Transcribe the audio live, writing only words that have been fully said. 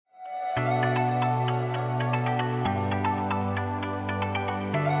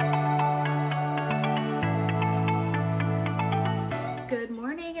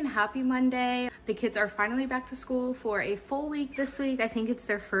happy Monday. The kids are finally back to school for a full week this week. I think it's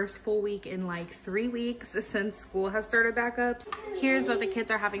their first full week in like 3 weeks since school has started back up. Here's what the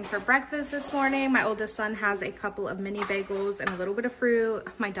kids are having for breakfast this morning. My oldest son has a couple of mini bagels and a little bit of fruit.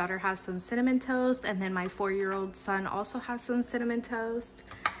 My daughter has some cinnamon toast, and then my 4-year-old son also has some cinnamon toast.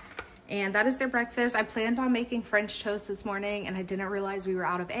 And that is their breakfast. I planned on making French toast this morning and I didn't realize we were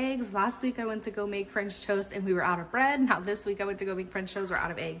out of eggs. Last week I went to go make French toast and we were out of bread. Now this week I went to go make French toast, we're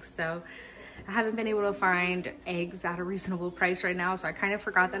out of eggs. So I haven't been able to find eggs at a reasonable price right now. So I kind of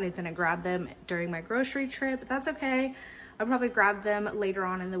forgot that I didn't grab them during my grocery trip, but that's okay. I'll probably grab them later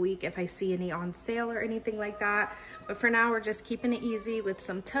on in the week if I see any on sale or anything like that. But for now, we're just keeping it easy with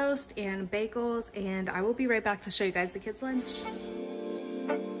some toast and bagels, and I will be right back to show you guys the kids' lunch.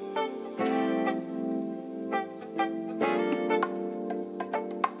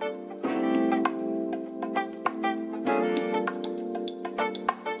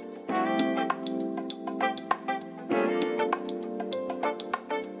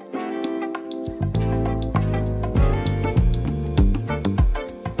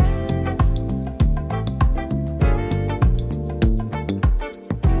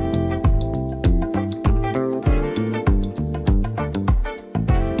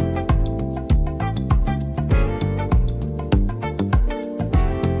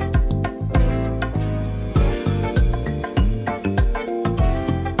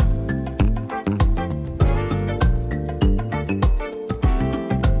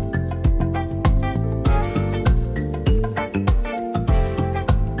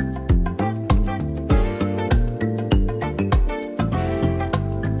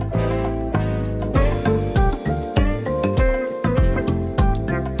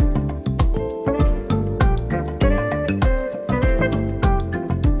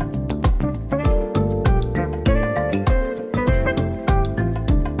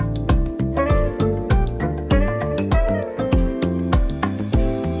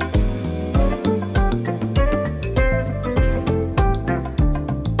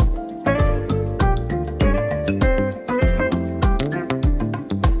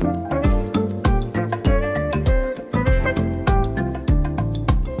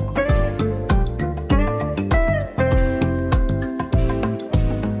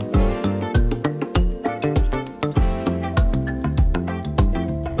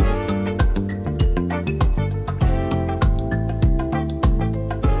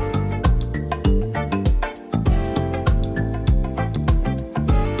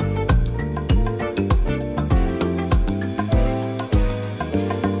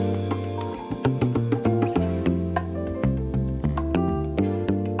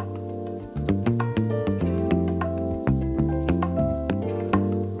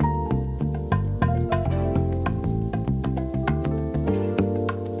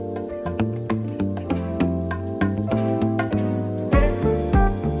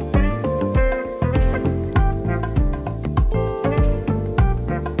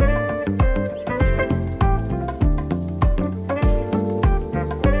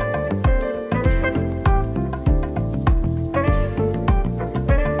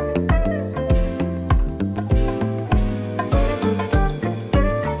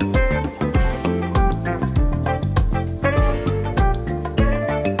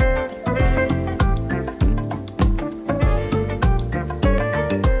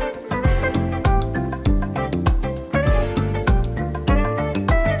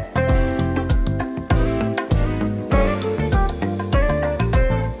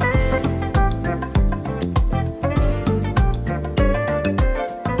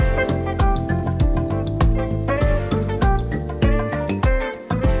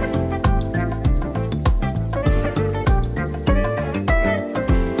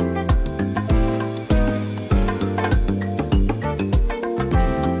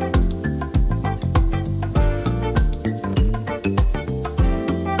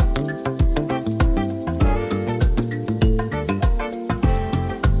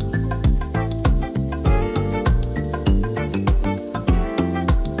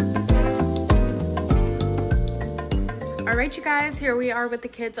 Alright you guys, here we are with the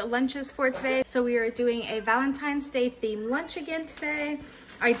kids' lunches for today. So we are doing a Valentine's Day themed lunch again today.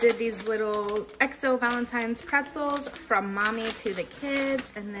 I did these little XO Valentine's pretzels from mommy to the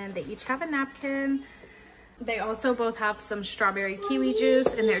kids, and then they each have a napkin. They also both have some strawberry kiwi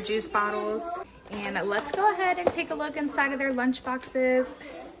juice in their juice bottles. And let's go ahead and take a look inside of their lunch boxes.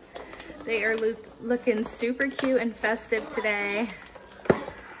 They are looking super cute and festive today.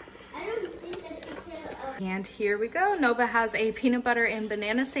 And here we go. Nova has a peanut butter and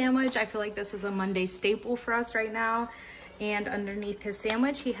banana sandwich. I feel like this is a Monday staple for us right now. And underneath his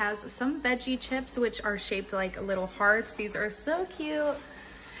sandwich, he has some veggie chips, which are shaped like little hearts. These are so cute.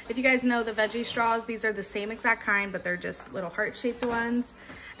 If you guys know the veggie straws, these are the same exact kind, but they're just little heart-shaped ones.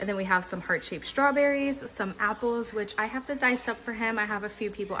 And then we have some heart-shaped strawberries, some apples, which I have to dice up for him. I have a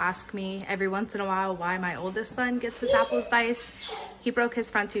few people ask me every once in a while why my oldest son gets his apples diced. He broke his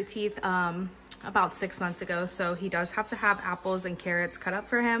front 2 teeth about 6 months ago, so he does have to have apples and carrots cut up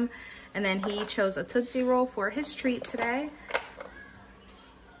for him. And then he chose a Tootsie Roll for his treat today.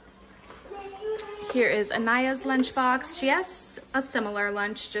 Here is Anaya's lunchbox. She has a similar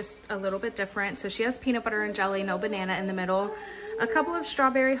lunch, just a little bit different. So she has peanut butter and jelly, no banana in the middle. A couple of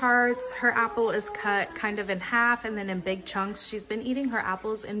strawberry hearts. Her apple is cut kind of in half and then in big chunks. She's been eating her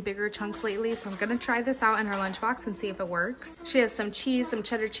apples in bigger chunks lately, so I'm gonna try this out in her lunchbox and see if it works. She has some cheese, some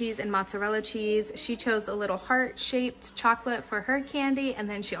cheddar cheese and mozzarella cheese. She chose a little heart-shaped chocolate for her candy, and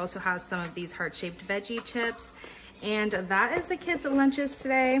then she also has some of these heart-shaped veggie chips. And that is the kids' lunches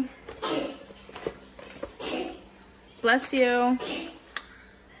today. Bless you.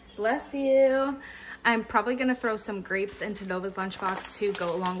 Bless you. I'm probably gonna throw some grapes into Nova's lunchbox to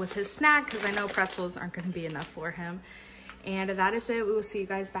go along with his snack, because I know pretzels aren't gonna be enough for him. And that is it. We will see you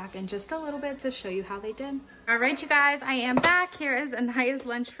guys back in just a little bit to show you how they did. All right, you guys, I am back. Here is Anaya's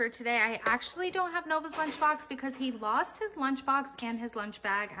lunch for today. I actually don't have Nova's lunchbox because he lost his lunchbox and his lunch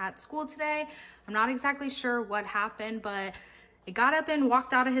bag at school today. I'm not exactly sure what happened, but he got up and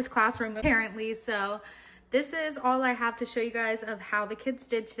walked out of his classroom apparently. So this is all I have to show you guys of how the kids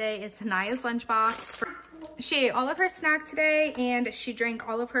did today. It's Anaya's lunchbox. She ate all of her snack today, and she drank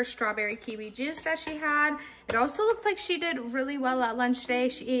all of her strawberry kiwi juice that she had. It also looked like she did really well at lunch today.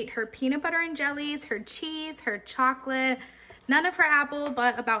 She ate her peanut butter and jellies, her cheese, her chocolate, none of her apple,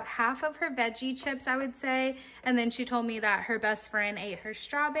 but about half of her veggie chips, I would say. And then she told me that her best friend ate her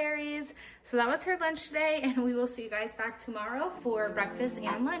strawberries. So that was her lunch today, and we will see you guys back tomorrow for breakfast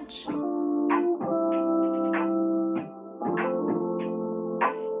and lunch.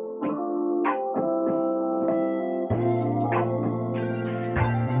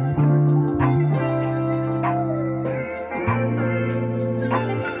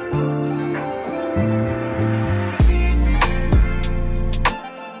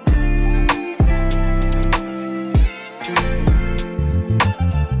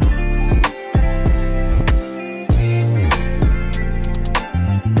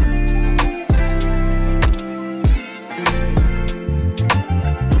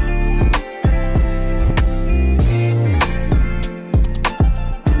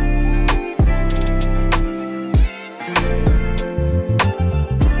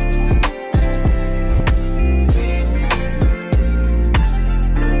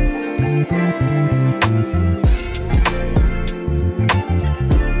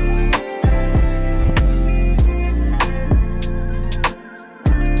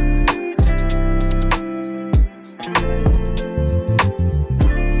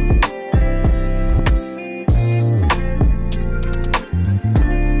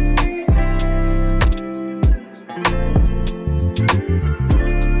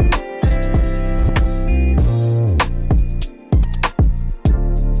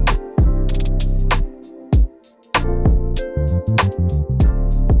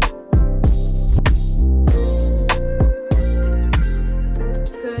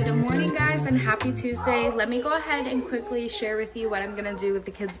 Happy Tuesday. Let me go ahead and quickly share with you what I'm gonna do with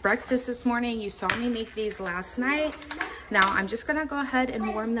the kids' breakfast this morning. You saw me make these last night. Now I'm just gonna go ahead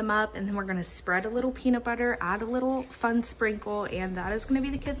and warm them up, and then we're gonna spread a little peanut butter, add a little fun sprinkle, and that is gonna be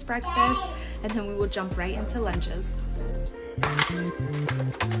the kids' breakfast. And then we will jump right into lunches.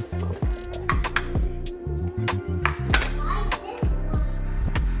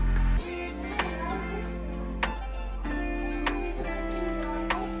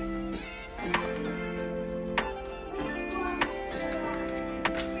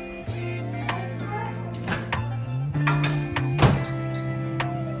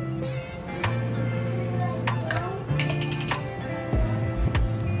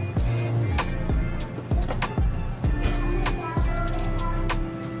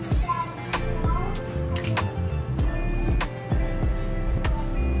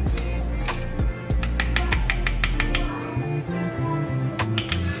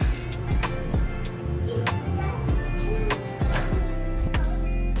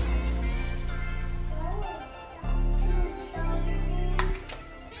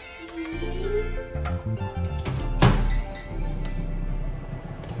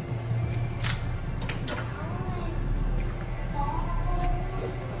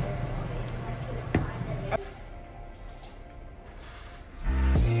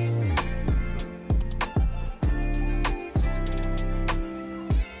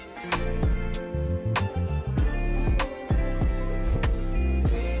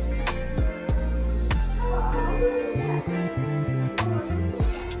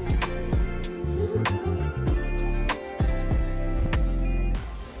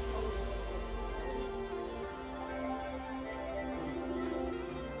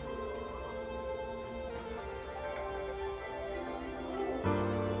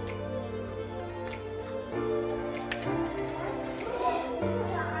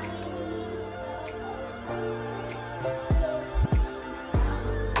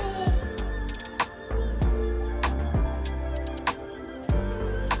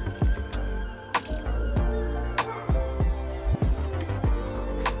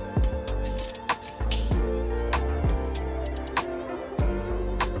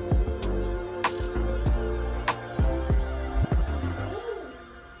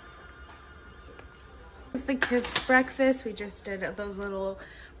 is the kids' breakfast. We just did those little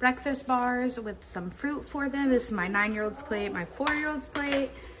breakfast bars with some fruit for them. This is my 9-year-old's plate, my 4-year-old's plate.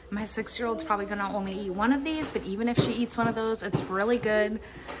 My 6-year-old's probably gonna only eat one of these, but even if she eats one of those, it's really good.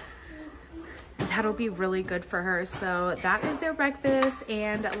 That'll be really good for her. So that is their breakfast,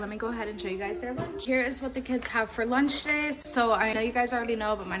 and let me go ahead and show you guys their lunch. Here is what the kids have for lunch today. So I know you guys already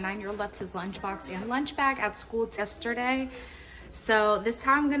know, but my 9-year-old left his lunchbox and lunch bag at school yesterday. So this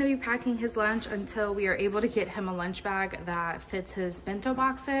time I'm going to be packing his lunch until we are able to get him a lunch bag that fits his bento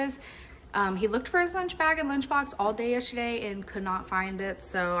boxes. He looked for his lunch bag and lunchbox all day yesterday and could not find it.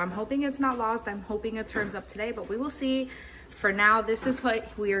 So I'm hoping it's not lost. I'm hoping it turns up today, but we will see. For now, this is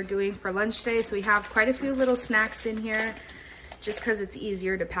what we are doing for lunch today. So we have quite a few little snacks in here just because it's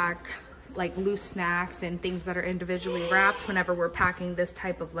easier to pack like loose snacks and things that are individually wrapped whenever we're packing this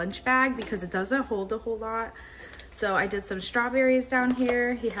type of lunch bag, because it doesn't hold a whole lot. So I did some strawberries down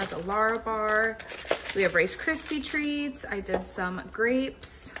here. He has a Lara bar. We have Rice Krispie treats. I did some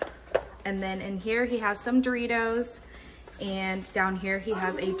grapes. And then in here he has some Doritos. And down here he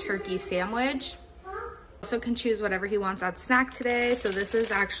has a turkey sandwich. Also can choose whatever he wants at snack today. So this is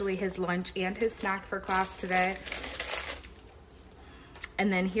actually his lunch and his snack for class today.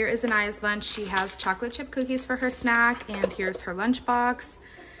 And then here is Anaya's lunch. She has chocolate chip cookies for her snack, and here's her lunchbox.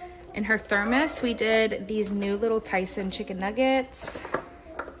 In her thermos, we did these new little Tyson chicken nuggets.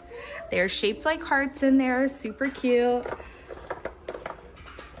 They're shaped like hearts in there, super cute.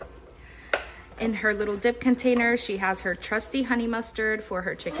 In her little dip container, she has her trusty honey mustard for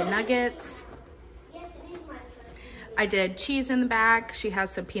her chicken nuggets. I did cheese in the back. She has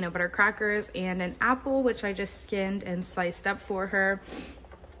some peanut butter crackers and an apple, which I just skinned and sliced up for her.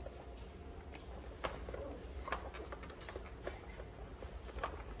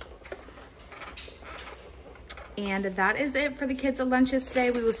 And that is it for the kids' lunches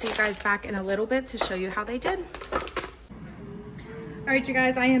today. We will see you guys back in a little bit to show you how they did. All right, you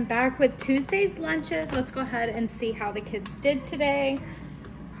guys, I am back with Tuesday's lunches. Let's go ahead and see how the kids did today.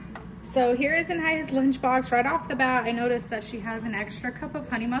 So here is Anaya's lunchbox. Right off the bat, I noticed that she has an extra cup of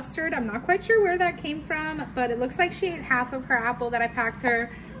honey mustard. I'm not quite sure where that came from, but it looks like she ate half of her apple that I packed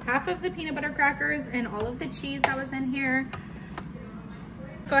her, half of the peanut butter crackers, and all of the cheese that was in here.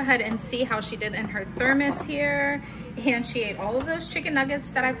 Let's go ahead and see how she did in her thermos here. And she ate all of those chicken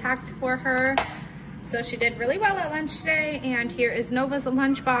nuggets that I packed for her. So she did really well at lunch today. And here is Nova's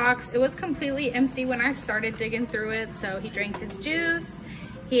lunchbox. It was completely empty when I started digging through it. So he drank his juice.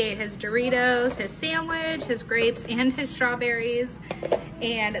 He ate his Doritos, his sandwich, his grapes, and his strawberries.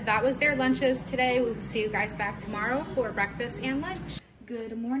 And that was their lunches today. We will see you guys back tomorrow for breakfast and lunch.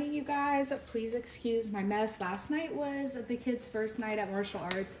 Good morning, you guys. Please excuse my mess. Last night was the kids' first night at martial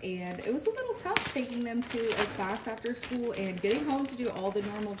arts, and it was a little tough taking them to a class after school and getting home to do all the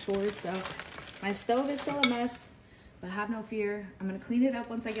normal chores. So my stove is still a mess, but have no fear. I'm gonna clean it up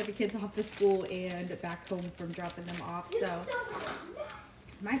once I get the kids off to school and back home from dropping them off. So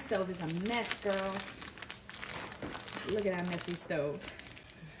my stove is a mess, girl. Look at that messy stove.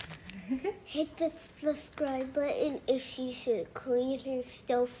 Hit the subscribe button if she should clean her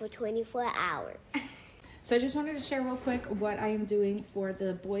stove for 24 hours. So I just wanted to share real quick what I am doing for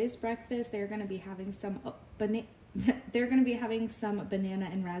the boys' breakfast. They're going to be having some banana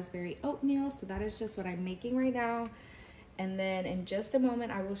and raspberry oatmeal. So that is just what I'm making right now. And then in just a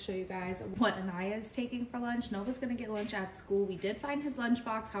moment, I will show you guys what Anaya is taking for lunch. Nova's going to get lunch at school. We did find his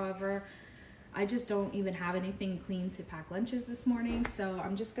lunchbox. However, I just don't even have anything clean to pack lunches this morning. So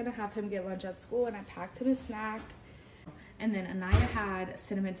I'm just going to have him get lunch at school, and I packed him a snack. And then Anaya had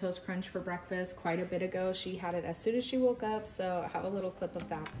Cinnamon Toast Crunch for breakfast quite a bit ago. She had it as soon as she woke up. So I have a little clip of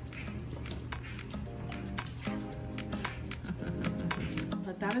that.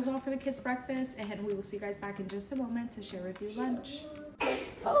 But that is all for the kids' breakfast, and we will see you guys back in just a moment to share with you lunch.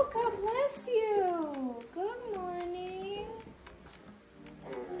 Oh, God bless you. Good morning.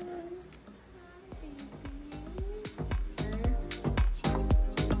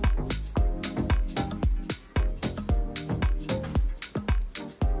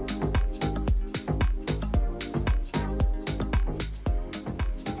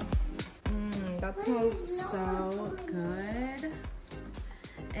 That smells so good.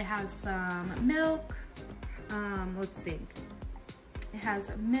 It has some milk. Let's think. It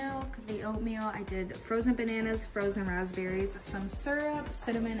has milk, the oatmeal. I did frozen bananas, frozen raspberries, some syrup,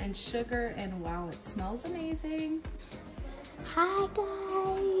 cinnamon, and sugar. And wow, it smells amazing. Hi,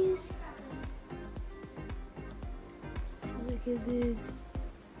 guys. Look at this.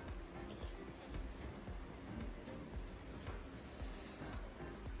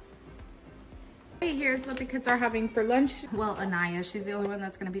 Here's what the kids are having for lunch. Well, Anaya, she's the only one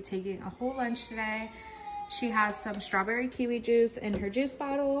that's going to be taking a whole lunch today. She has some strawberry kiwi juice in her juice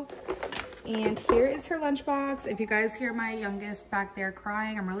bottle. And here is her lunchbox. If you guys hear my youngest back there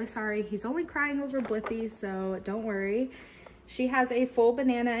crying, I'm really sorry. He's only crying over Blippi, so don't worry. She has a full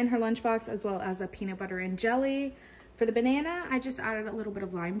banana in her lunchbox as well as a peanut butter and jelly. For the banana, I just added a little bit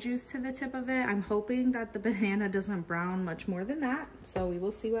of lime juice to the tip of it. I'm hoping that the banana doesn't brown much more than that, so we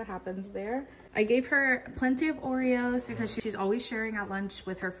will see what happens there. I gave her plenty of Oreos because she's always sharing at lunch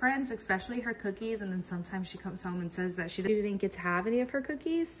with her friends, especially her cookies, and then sometimes she comes home and says that she didn't get to have any of her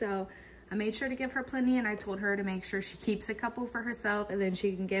cookies, so I made sure to give her plenty, and I told her to make sure she keeps a couple for herself, and then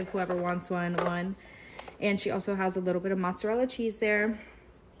she can give whoever wants one. And she also has a little bit of mozzarella cheese there.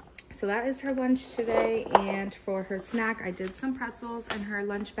 So that is her lunch today. And for her snack, I did some pretzels in her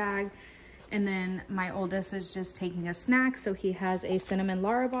lunch bag. And then my oldest is just taking a snack, so he has a cinnamon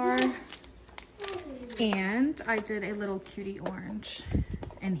Lara bar. And I did a little cutie orange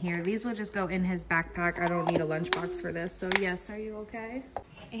in here. These will just go in his backpack. I don't need a lunchbox for this. So yes, are you okay?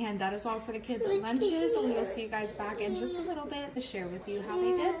 And that is all for the kids' lunches. We will see you guys back in just a little bit to share with you how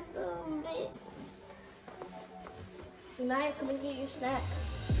they did. Maya, come and get your snack.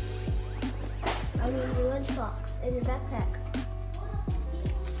 I mean your lunchbox in your backpack.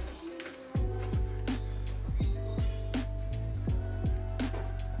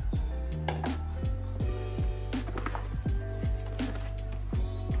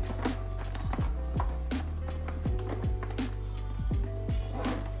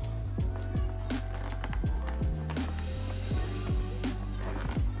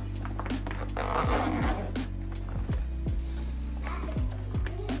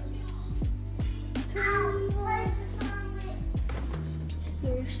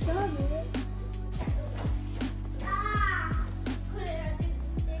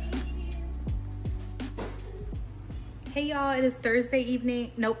 Hey y'all, it is Thursday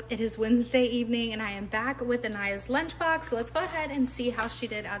evening. Nope, it is Wednesday evening, and I am back with Anaya's lunchbox. So let's go ahead and see how she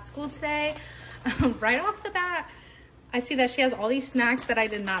did at school today. Right off the bat, I see that she has all these snacks that I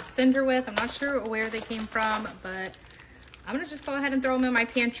did not send her with. I'm not sure where they came from, but I'm gonna just go ahead and throw them in my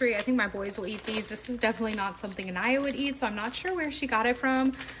pantry. I think my boys will eat these. This is definitely not something Anaya would eat, so I'm not sure where she got it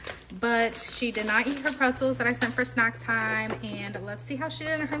from, but she did not eat her pretzels that I sent for snack time. And let's see how she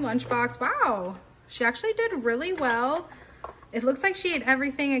did in her lunchbox. Wow, she actually did really well. It looks like she ate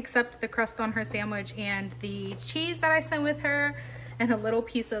everything except the crust on her sandwich and the cheese that I sent with her, and a little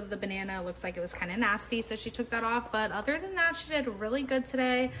piece of the banana. It looks like it was kind of nasty, so she took that off. But other than that, she did really good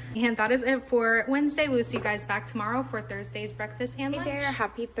today. And that is it for Wednesday. We'll see you guys back tomorrow for Thursday's breakfast and lunch. Hey there,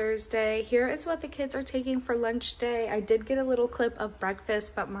 happy Thursday. Here is what the kids are taking for lunch today. I did get a little clip of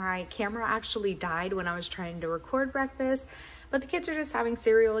breakfast, but my camera actually died when I was trying to record breakfast. But the kids are just having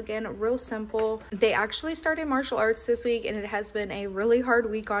cereal again, real simple. They actually started martial arts this week, and it has been a really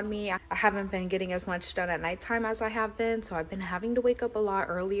hard week on me. I haven't been getting as much done at nighttime as I have been, so I've been having to wake up a lot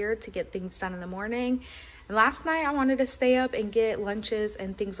earlier to get things done in the morning. And last night I wanted to stay up and get lunches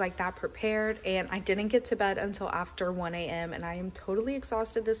and things like that prepared, and I didn't get to bed until after 1 a.m. and I am totally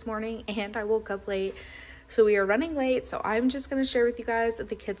exhausted this morning, and I woke up late. So we are running late, so I'm just gonna share with you guys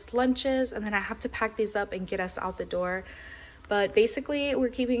the kids' lunches, and then I have to pack these up and get us out the door. But basically, we're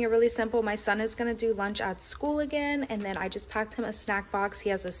keeping it really simple. My son is going to do lunch at school again, and then I just packed him a snack box. He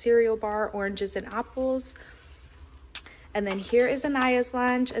has a cereal bar, oranges and apples. And then here is Anaya's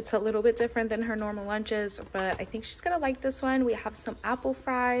lunch. It's a little bit different than her normal lunches, but I think she's going to like this one. We have some apple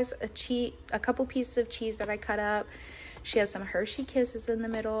fries, a couple pieces of cheese that I cut up. She has some Hershey Kisses in the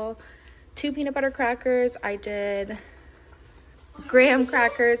middle, 2 peanut butter crackers. I did graham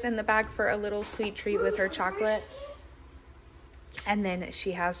crackers in the bag for a little sweet treat with her chocolate. And then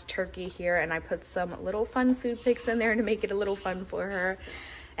she has turkey here, and I put some little fun food pics in there to make it a little fun for her.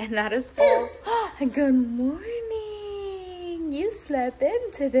 And that is all. Good morning. You slept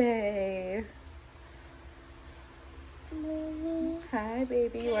in today. Mommy. Hi,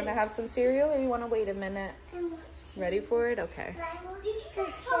 baby. You want to have some cereal, or you want to wait a minute? Ready for it? Okay.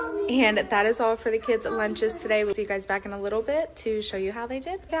 And that is all for the kids' lunches today. We'll see you guys back in a little bit to show you how they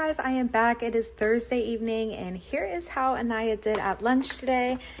did. Guys, I am back. It is Thursday evening, and here is how Anaya did at lunch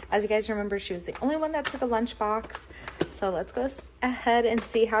today. As you guys remember, she was the only one that took a lunchbox. So let's go ahead and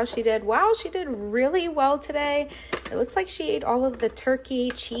see how she did. Wow, she did really well today. It looks like she ate all of the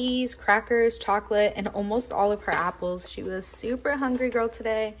turkey, cheese, crackers, chocolate, and almost all of her apples. She was super hungry girl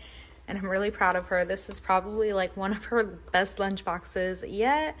today, and I'm really proud of her. This is probably like one of her best lunch boxes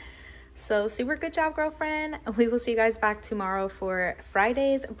yet. So super good job, girlfriend. We will see you guys back tomorrow for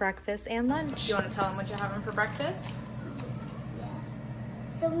Friday's breakfast and lunch. You want to tell them what you're having for breakfast? Yeah.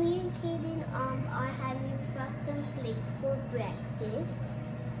 So me and Kaden are having frosted flakes for breakfast.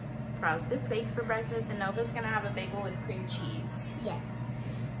 Frosted Flakes for breakfast, and Nova's gonna have a bagel with cream cheese. Yes.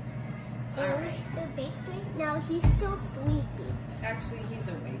 And the bakery, now he's still sleeping. Actually, he's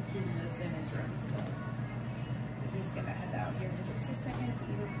awake. He's just in his room still. He's gonna head out here in just a second to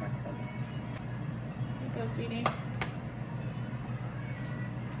eat his breakfast. Here you go, sweetie.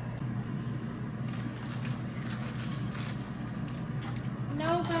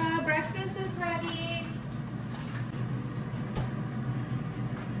 Nova, breakfast is ready.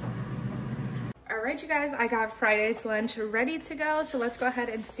 Alright, you guys, I got Friday's lunch ready to go, so let's go ahead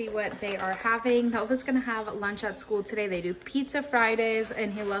and see what they are having. Nova's gonna have lunch at school today. They do pizza Fridays,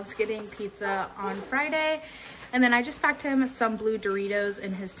 and he loves getting pizza on Friday. And then I just packed him some blue Doritos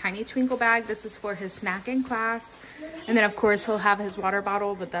in his tiny twinkle bag. This is for his snack in class. And then of course he'll have his water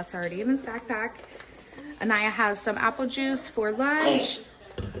bottle, but that's already in his backpack. Anaya has some apple juice for lunch.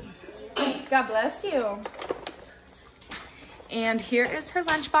 God bless you. And here is her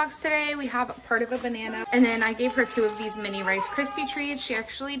lunchbox today. We have part of a banana. And then I gave her 2 of these mini Rice Krispie treats. She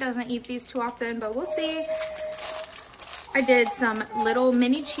actually doesn't eat these too often, but we'll see. I did some little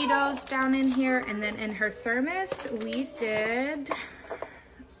mini Cheetos down in here. And then in her thermos, we did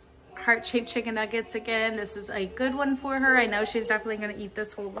heart-shaped chicken nuggets again. This is a good one for her. I know she's definitely gonna eat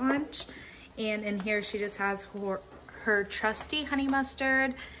this whole lunch. And in here, she just has her trusty honey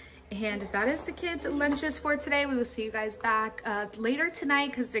mustard. And that is the kids' lunches for today. We will see you guys back later tonight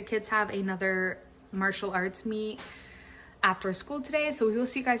because the kids have another martial arts meet after school today. So we will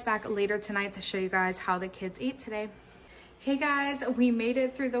see you guys back later tonight to show you guys how the kids ate today. Hey guys, we made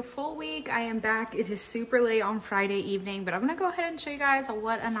it through the full week. I am back. It is super late on Friday evening, but I'm gonna go ahead and show you guys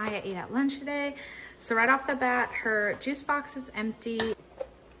what Anaya ate at lunch today. So right off the bat, her juice box is empty.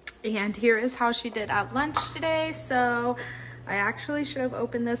 And here is how she did at lunch today. So I actually should have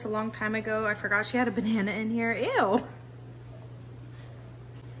opened this a long time ago. I forgot she had a banana in here. Ew.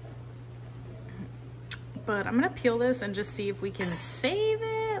 But I'm gonna peel this and just see if we can save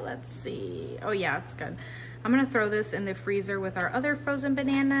it. Let's see. Oh yeah, it's good. I'm gonna throw this in the freezer with our other frozen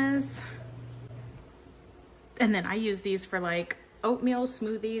bananas. And then I use these for like oatmeal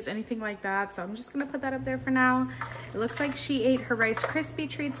smoothies, anything like that. So I'm just gonna put that up there for now. It looks like she ate her Rice Krispie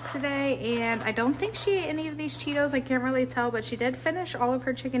treats today, and I don't think she ate any of these Cheetos. I can't really tell, but she did finish all of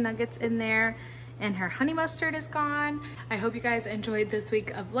her chicken nuggets in there, and her honey mustard is gone. I hope you guys enjoyed this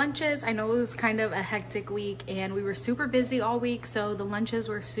week of lunches. I know it was kind of a hectic week and we were super busy all week, so the lunches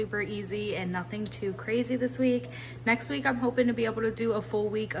were super easy and nothing too crazy this week. Next week, I'm hoping to be able to do a full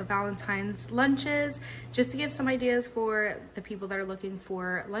week of Valentine's lunches just to give some ideas for the people that are looking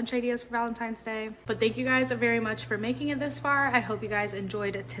for lunch ideas for Valentine's Day. But thank you guys very much for making it this far. I hope you guys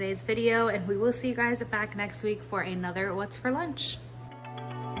enjoyed today's video, and we will see you guys back next week for another What's for Lunch.